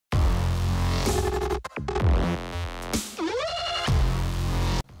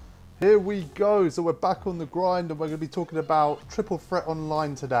Here we go. So we're back on the grind and we're going to be talking about Triple Threat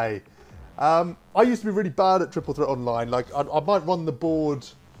Online today. I used to be really bad at Triple Threat Online. Like I might run the board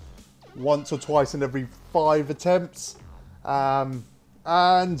once or twice in every 5 attempts. And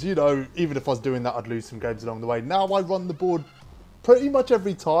you know, even if I was doing that, I'd lose some games along the way. Now I run the board pretty much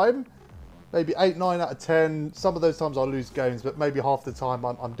every time. Maybe 8, 9 out of 10. Some of those times I lose games, but maybe half the time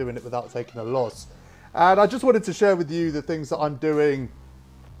I'm doing it without taking a loss. And I just wanted to share with you the things that I'm doing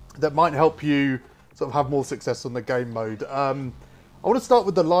that might help you sort of have more success on the game mode. I want to start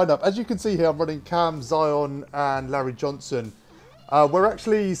with the lineup. As you can see here, I'm running Cam, Zion, and Larry Johnson. We're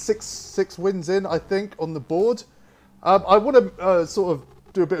actually six wins in, I think, on the board. I want to sort of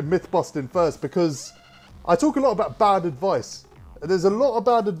do a bit of myth busting first because I talk a lot about bad advice. There's a lot of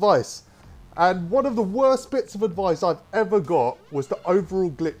bad advice. And one of the worst bits of advice I've ever got was the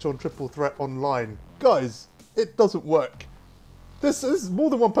overall glitch on Triple Threat Online. Guys, it doesn't work. This is more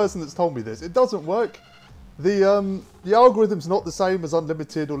than one person that's told me this. It doesn't work. The algorithm's not the same as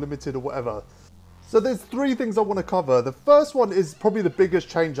unlimited or limited or whatever. So there's 3 things I want to cover. The first one is probably the biggest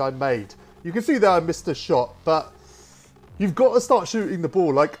change I made. You can see that I missed a shot, but you've got to start shooting the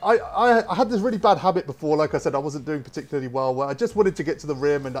ball. Like I had this really bad habit before. Like I said, I wasn't doing particularly well, where I just wanted to get to the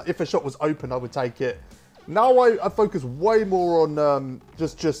rim, and if a shot was open, I would take it. Now I focus way more on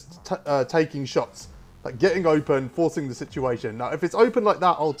taking shots. Like getting open, forcing the situation. Now, if it's open like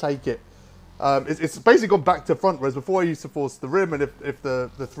that, I'll take it. It's basically gone back to front, whereas before I used to force the rim, and if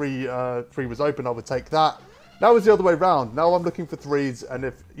the three was open, I would take that. Now it's the other way around. Now I'm looking for threes, and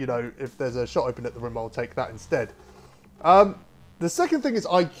if there's a shot open at the rim, I'll take that instead. The second thing is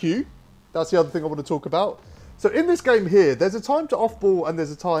IQ. That's the other thing I want to talk about. So in this game here, there's a time to off ball and there's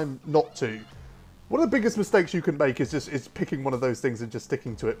a time not to. One of the biggest mistakes you can make is picking one of those things and just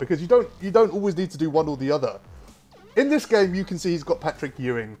sticking to it, because you don't always need to do one or the other. In this game, you can see he's got Patrick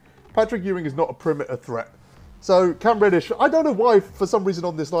Ewing. Patrick Ewing is not a perimeter threat. So Cam Reddish, I don't know why for some reason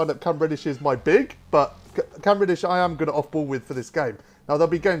on this lineup Cam Reddish is my big, but Cam Reddish I am going to off ball with for this game. Now there'll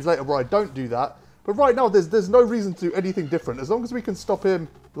be games later where I don't do that, but right now there's no reason to do anything different. As long as we can stop him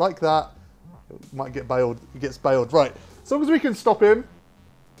like that, might get bailed, he gets bailed, right. As long as we can stop him,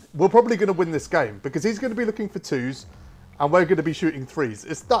 we're probably going to win this game, because he's going to be looking for 2s and we're going to be shooting 3s.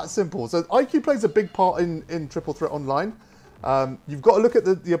 It's that simple. So IQ plays a big part in Triple Threat Online. You've got to look at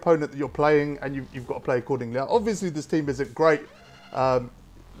the opponent that you're playing, and you've got to play accordingly. Now, obviously, this team isn't great.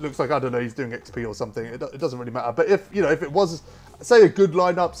 Looks like, I don't know, he's doing XP or something. It doesn't really matter. But if it was, say, a good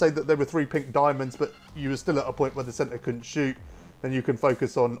lineup, say that there were 3 pink diamonds, but you were still at a point where the centre couldn't shoot, then you can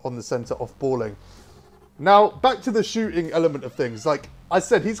focus on the centre off-balling. Now, back to the shooting element of things. Like I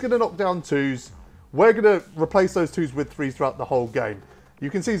said, he's going to knock down 2s. We're going to replace those 2s with 3s throughout the whole game. You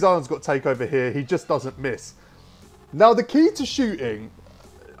can see Zion's got takeover here. He just doesn't miss. Now, the key to shooting,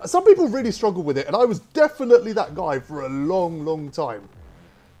 some people really struggle with it, and I was definitely that guy for a long, long time.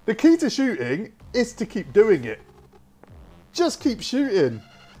 The key to shooting is to keep doing it. Just keep shooting.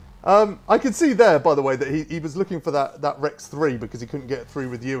 I can see there, by the way, that he was looking for that Rex 3 because he couldn't get through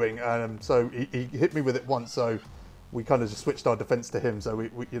with Ewing. So he hit me with it once, so we kind of just switched our defense to him. So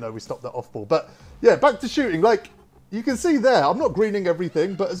we stopped that off ball. But yeah, back to shooting. Like you can see there, I'm not greening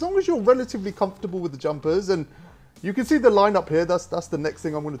everything, but as long as you're relatively comfortable with the jumpers, and you can see the lineup here. That's the next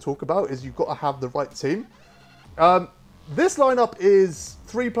thing I'm going to talk about, is you've got to have the right team. This lineup is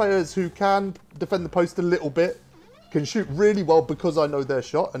 3 players who can defend the post a little bit, can shoot really well because I know their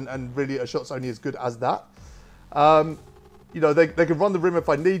shot, and really a shot's only as good as that. They can run the rim if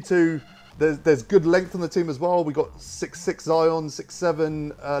I need to. There's good length on the team as well. We got 6'6" Zion,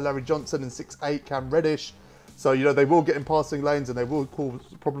 6'7" Larry Johnson, and 6'8" Cam Reddish. So they will get in passing lanes and they will cause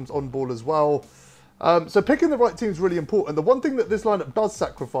problems on ball as well. So picking the right team is really important. The one thing that this lineup does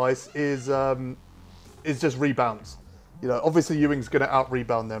sacrifice is just rebounds. Obviously Ewing's going to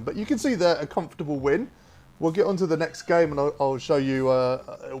out-rebound them, but you can see there a comfortable win. We'll get on to the next game, and I'll show you,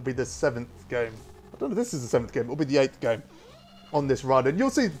 it'll be the 7th game. I don't know if this is the 7th game, it'll be the 8th game on this run. And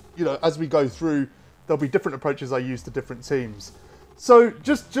you'll see, as we go through, there'll be different approaches I use to different teams. So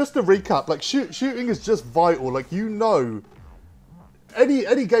just to recap, like shooting is just vital. Like, any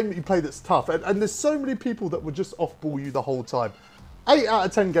game that you play that's tough, and there's so many people that would just off-ball you the whole time. 8 out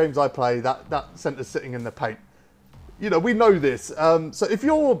of 10 games I play, that centre's sitting in the paint. We know this. So if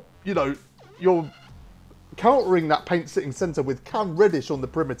you're countering that paint-sitting centre with Cam Reddish on the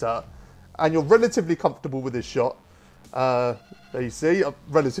perimeter, and you're relatively comfortable with his shot, there you see, I'm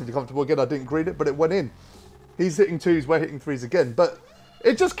relatively comfortable. Again, I didn't green it, but it went in. He's hitting 2s, we're hitting 3s again. But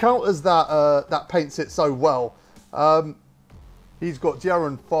it just counters that paint sit so well. He's got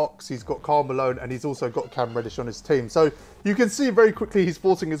De'Aaron Fox, he's got Karl Malone, and he's also got Cam Reddish on his team. So you can see very quickly he's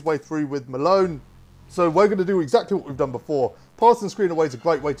forcing his way through with Malone. So we're going to do exactly what we've done before. Passing screen away is a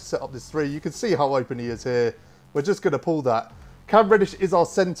great way to set up this three. You can see how open he is here. We're just going to pull that. Cam Reddish is our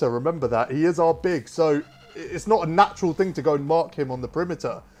centre, remember that. He is our big, so it's not a natural thing to go and mark him on the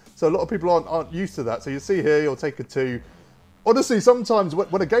perimeter. So a lot of people aren't used to that. So you see here, he'll take a 2. Honestly, sometimes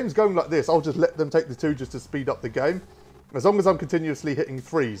when a game's going like this, I'll just let them take the 2 just to speed up the game. As long as I'm continuously hitting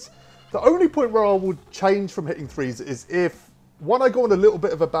 3s. The only point where I would change from hitting 3s is if, one, I go on a little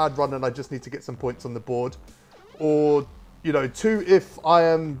bit of a bad run and I just need to get some points on the board. Or, you know, 2, if I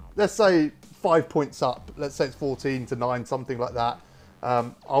am, let's say, 5 points up. Let's say it's 14-9, something like that.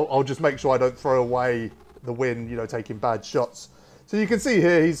 I'll just make sure I don't throw away the win, you know, taking bad shots. So you can see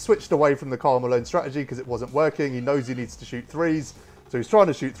here, he's switched away from the Karl Malone strategy because it wasn't working. He knows he needs to shoot 3s. So he's trying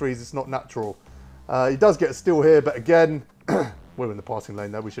to shoot 3s. It's not natural. He does get a steal here, but again, we're in the passing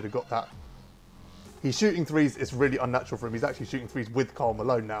lane there. We should have got that. He's shooting 3s. It's really unnatural for him. He's actually shooting 3s with Karl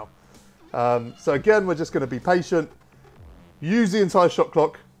Malone now. So again, we're just going to be patient. Use the entire shot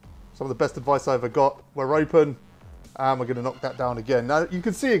clock. Some of the best advice I ever got. We're open, and we're going to knock that down again. Now, you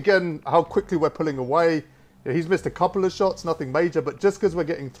can see again how quickly we're pulling away. Yeah, he's missed a couple of shots, nothing major, but just because we're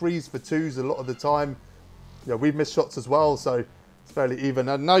getting 3s for 2s a lot of the time, you know, we've missed shots as well, so it's fairly even.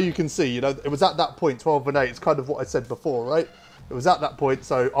 And now you can see, you know, it was at that point, 12-8. It's kind of what I said before, right? It was at that point,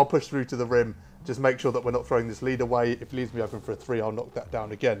 so I'll push through to the rim. Just make sure that we're not throwing this lead away. If it leaves me open for a 3, I'll knock that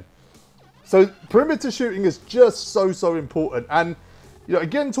down again. So perimeter shooting is just so important. And, you know,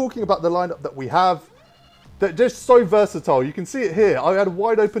 again, talking about the lineup that we have, they're just so versatile. You can see it here. I had a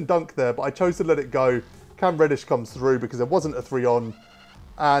wide open dunk there, but I chose to let it go. Cam Reddish comes through because there wasn't a 3 on.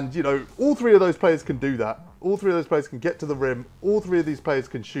 And, you know, all 3 of those players can do that. All 3 of those players can get to the rim. All 3 of these players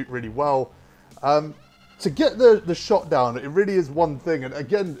can shoot really well. To get the shot down, it really is one thing. And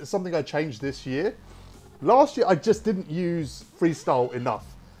again, it's something I changed this year. Last year, I just didn't use freestyle enough.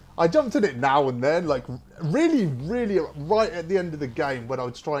 I jumped in it now and then, like really right at the end of the game when I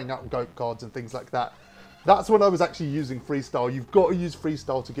was trying out GOAT cards and things like that. That's when I was actually using freestyle. You've got to use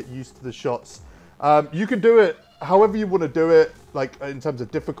freestyle to get used to the shots. You can do it however you want to do it, like in terms of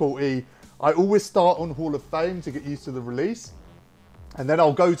difficulty. I always start on Hall of Fame to get used to the release. And then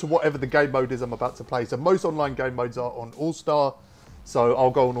I'll go to whatever the game mode is I'm about to play. So most online game modes are on All-Star. So I'll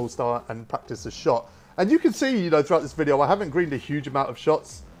go on All-Star and practice a shot. And you can see, you know, throughout this video, I haven't greened a huge amount of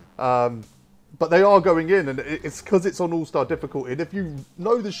shots. But they are going in, and it's because it's on All-Star difficulty. And if you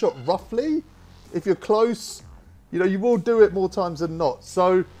know the shot roughly, if you're close, you know, you will do it more times than not.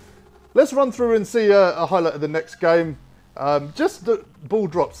 So let's run through and see a highlight of the next game. Just the ball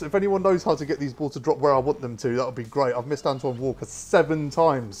drops. If anyone knows how to get these balls to drop where I want them to, that would be great. I've missed Antoine Walker 7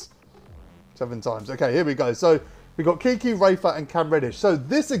 times. 7 times. Okay, here we go. So we've got Kiki, Rafa, and Cam Reddish. So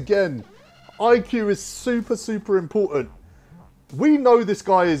this, again, IQ is super important. We know this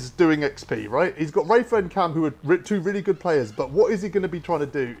guy is doing XP, right? He's got Rafa and Cam, who are 2 really good players. But what is he going to be trying to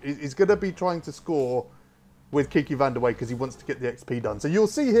do? He's going to be trying to score with Kiki Vanderway because he wants to get the XP done. So you'll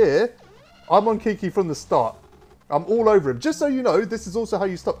see here, I'm on Kiki from the start. I'm all over him. Just so you know, this is also how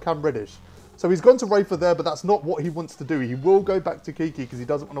you stop Cam Reddish. So he's gone to Rafa there, but that's not what he wants to do. He will go back to Kiki because he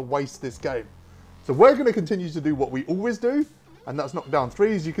doesn't want to waste this game. So we're going to continue to do what we always do, and that's knock down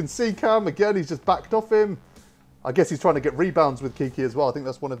 3s. You can see Cam, again, he's just backed off him. I guess he's trying to get rebounds with Kiki as well. I think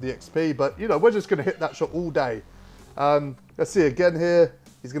that's one of the XP. But, you know, we're just going to hit that shot all day. Let's see again here.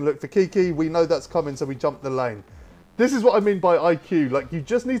 He's going to look for Kiki. We know that's coming, so we jump the lane. This is what I mean by IQ. Like, you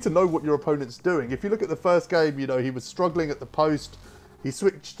just need to know what your opponent's doing. If you look at the first game, you know, he was struggling at the post. He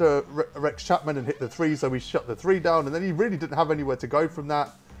switched to Rex Chapman and hit the 3, so we shut the 3 down. And then he really didn't have anywhere to go from that.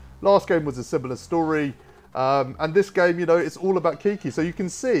 Last game was a similar story. And this game, you know, it's all about Kiki. So you can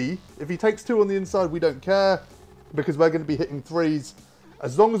see, if he takes 2 on the inside, we don't care, because we're going to be hitting 3s.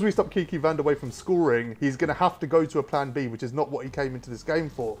 As long as we stop Kiki Vanderway from scoring, he's going to have to go to a plan B, which is not what he came into this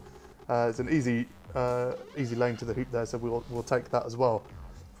game for. It's an easy lane to the hoop there, so we'll take that as well.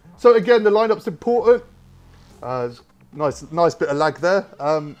 So again, the lineup's important. Nice bit of lag there.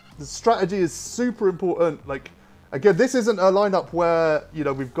 The strategy is super important. Like, again, this isn't a lineup where, you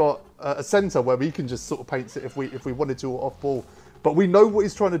know, we've got a centre where we can just sort of paint it if we wanted to off ball. But we know what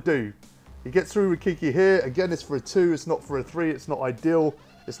he's trying to do. He gets through with Kiki here. Again, it's for a 2. It's not for a 3. It's not ideal.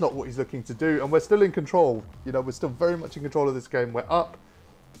 It's not what he's looking to do. And we're still in control. You know, we're still very much in control of this game. We're up.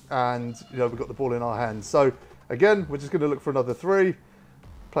 And, you know, we've got the ball in our hands. So, again, we're just going to look for another 3.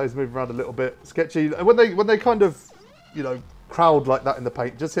 Players moving around a little bit. Sketchy. When they kind of, you know, crowd like that in the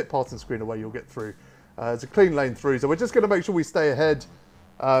paint, just hit pass and screen away, you'll get through. It's a clean lane through. So we're just going to make sure we stay ahead.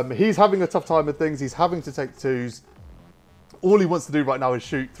 He's having a tough time with things. He's having to take 2s. all he wants to do right now is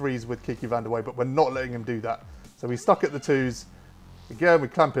shoot threes with Kiki van der Way, but we're not letting him do that. So he's stuck at the twos. Again, we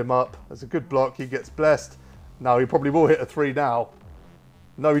clamp him up. That's a good block. He gets blessed. Now he probably will hit a three now.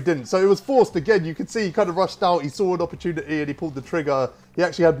 No, he didn't. So it was forced again. You could see he kind of rushed out. He saw an opportunity and he pulled the trigger. He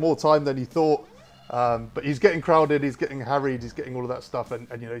actually had more time than he thought. But he's getting crowded. He's getting harried. He's getting all of that stuff. And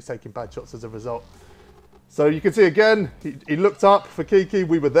you know, he's taking bad shots as a result. So you can see again, he looked up for Kiki.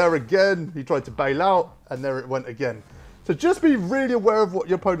 We were there again. He tried to bail out and there it went again. So just be really aware of what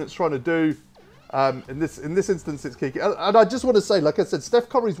your opponent's trying to do. In this instance, it's Kiki. And I just want to say, like I said, Steph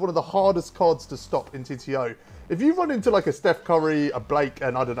Curry is one of the hardest cards to stop in TTO. If you run into like a Steph Curry, a Blake,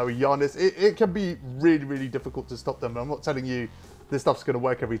 and I don't know, a Giannis, it can be really, really difficult to stop them. I'm not telling you this stuff's going to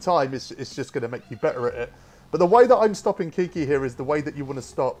work every time. It's just going to make you better at it. But the way that I'm stopping Kiki here is the way that you want to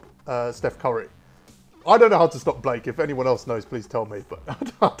stop Steph Curry. I don't know how to stop Blake. If anyone else knows, please tell me. But I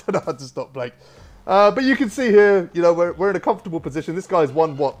don't know how to stop Blake. But you can see here, you know, we're in a comfortable position. This guy's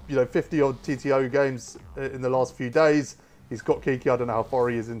won, what, you know, 50-odd TTO games in the last few days. He's got Kiki. I don't know how far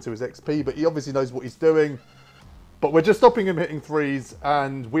he is into his XP, but he obviously knows what he's doing. But we're just stopping him hitting threes,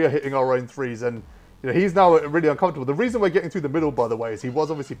 and we are hitting our own threes. And, you know, he's now really uncomfortable. The reason we're getting through the middle, by the way, is he was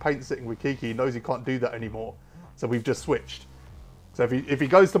obviously paint sitting with Kiki. He knows he can't do that anymore. So we've just switched. So if he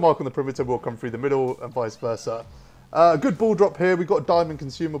goes to mark on the perimeter, we'll come through the middle and vice versa. A good ball drop here. We've got a diamond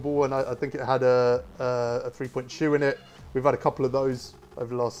consumable, and I think it had a three-point shoe in it. We've had a couple of those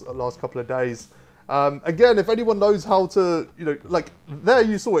over the last couple of days. Again, if anyone knows how to, you know, like there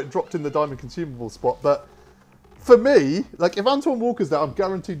you saw it dropped in the diamond consumable spot. But for me, like if Antoine Walker's there, I'm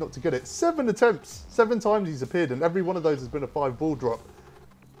guaranteed not to get it. 7 attempts, 7 times he's appeared, and every one of those has been a 5-ball drop.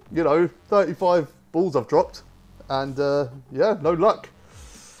 You know, 35 balls I've dropped. And, yeah, no luck.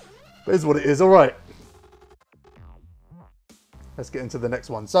 But it's what it is. All right. Let's get into the next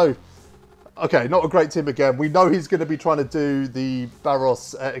one. So, okay, not a great team again. We know he's going to be trying to do the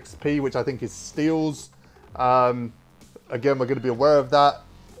Barros XP, which I think is steals. Again, we're going to be aware of that.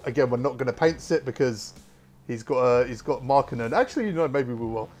 Again, we're not going to paint sit because he's got Markkanen. Actually, you know, maybe we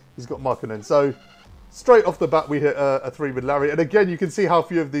will. He's got Markkanen. So, straight off the bat, we hit a 3 with Larry. And again, you can see how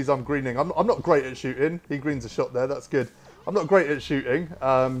few of these I'm greening. I'm not great at shooting. He greens a shot there. That's good. I'm not great at shooting.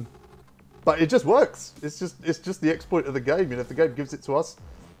 But it just works. It's just the exploit of the game. You know, if the game gives it to us,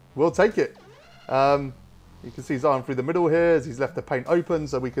 we'll take it. You can see Zion through the middle here as he's left the paint open,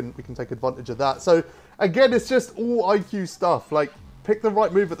 so we can take advantage of that. So again, it's just all IQ stuff. Like pick the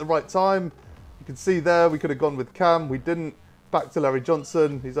right move at the right time. You can see there we could have gone with Cam. We didn't. Back to Larry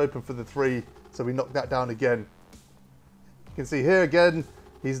Johnson. He's open for the 3. So we knocked that down again. You can see here again,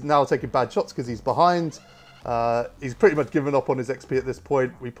 he's now taking bad shots because he's behind. He's pretty much given up on his XP at this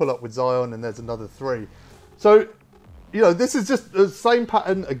point. We pull up with Zion and there's another 3. So, you know, this is just the same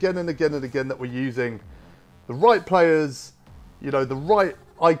pattern again and again and again that we're using. The right players, you know, the right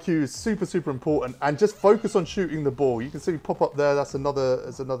IQ is super, super important, and just focus on shooting the ball. You can see pop up there. That's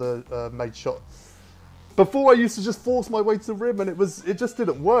another made shot. Before I used to just force my way to the rim and it just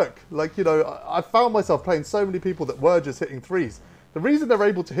didn't work. Like, you know, I found myself playing so many people that were just hitting threes. The reason they're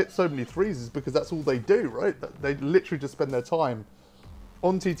able to hit so many threes is because that's all they do, right? They literally just spend their time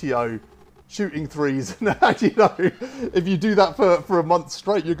on TTO shooting threes. And, you know, if you do that for a month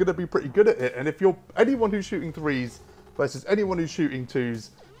straight, you're going to be pretty good at it. And if you're anyone who's shooting threes versus anyone who's shooting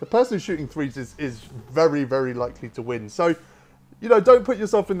twos, the person who's shooting threes is very, very likely to win. So, you know, don't put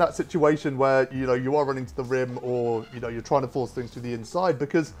yourself in that situation where, you know, you are running to the rim or, you know, you're trying to force things to the inside,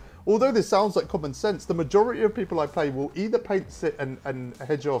 because although this sounds like common sense, the majority of people I play will either paint sit and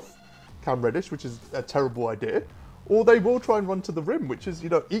hedge off Cam Reddish, which is a terrible idea, or they will try and run to the rim, which is, you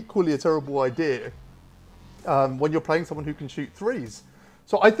know, equally a terrible idea when you're playing someone who can shoot threes.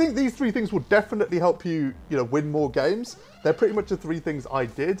 So I think these 3 things will definitely help you, you know, win more games. They're pretty much the 3 things I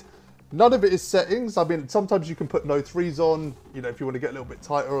did. None of it is settings. I mean, sometimes you can put no threes on, you know, if you want to get a little bit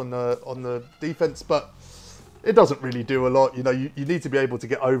tighter on the defense, but it doesn't really do a lot. You know, you need to be able to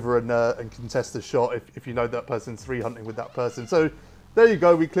get over and contest the shot if you know that person's 3 hunting with that person. So there you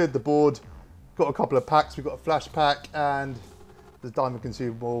go. We cleared the board. Got a couple of packs. We got a flash pack and the diamond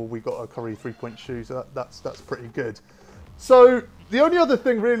consumable. We got a Curry 3-point shoe. So that's pretty good. So the only other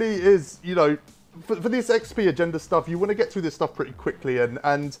thing really is, you know, for this XP agenda stuff, you want to get through this stuff pretty quickly.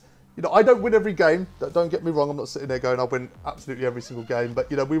 And you know, I don't win every game. Don't get me wrong. I'm not sitting there going, I'll win absolutely every single game.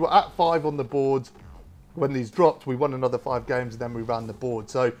 But, you know, we were at 5 on the board when these dropped. We won another 5 games and then we ran the board.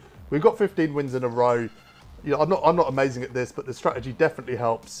 So we've got 15 wins in a row. You know, I'm not amazing at this, but the strategy definitely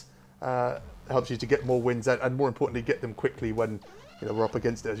helps. Helps you to get more wins and more importantly, get them quickly when, you know, we're up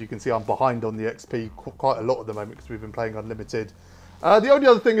against it. As you can see, I'm behind on the XP quite a lot at the moment because we've been playing unlimited. The only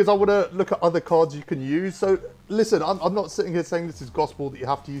other thing is I want to look at other cards you can use. So listen, I'm not sitting here saying this is gospel that you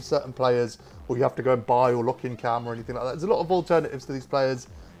have to use certain players or you have to go and buy or lock in cam or anything like that. There's a lot of alternatives to these players.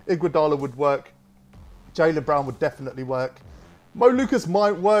 Iguodala would work. Jaylen Brown would definitely work. Mo Lucas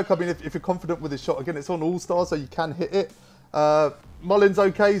might work. I mean, if you're confident with his shot, again, it's on All-Star, so you can hit it. Mullins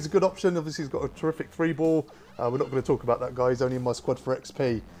okay, he's a good option. Obviously, he's got a terrific three ball. We're not going to talk about that guy. He's only in my squad for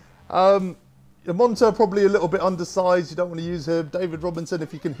XP. Monta probably a little bit undersized. You don't want to use him. David Robinson,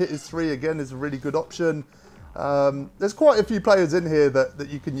 if you can hit his three, again, is a really good option. There's quite a few players in here that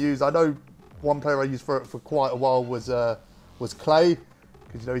you can use. I know one player I used for quite a while was Clay,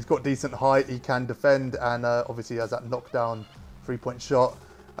 because he's got decent height, he can defend, and obviously has that knockdown three-point shot.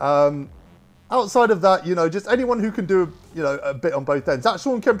 Outside of that, just anyone who can do a bit on both ends. That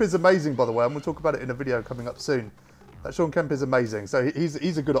Sean Kemp is amazing, by the way. I'm going to talk about it in a video coming up soon. That Sean Kemp is amazing. So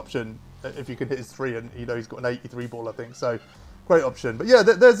he's a good option if you can hit his three, and he's got an 83 ball, I think. So great option. But yeah,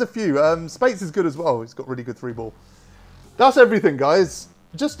 there's a few. Spates is good as well. He's got really good three ball. That's everything, guys.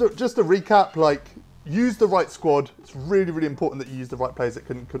 Just a recap. Like, use the right squad. It's really, really important that you use the right players that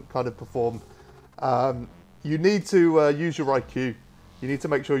can kind of perform. You need to use your IQ. You need to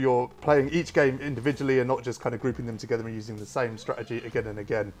make sure you're playing each game individually and not just kind of grouping them together and using the same strategy again and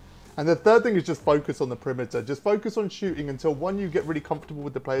again. And the third thing is just focus on the perimeter. Just focus on shooting until, one, you get really comfortable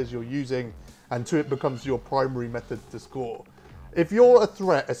with the players you're using, and two, it becomes your primary method to score. If you're a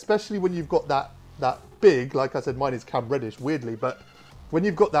threat, especially when you've got that big, like I said, mine is Cam Reddish, weirdly, but when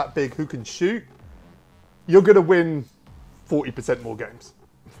you've got that big who can shoot, you're going to win 40% more games.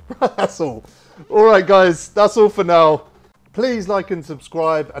 That's all. All right, guys, that's all for now. Please like and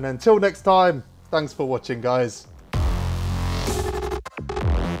subscribe, and until next time, thanks for watching, guys.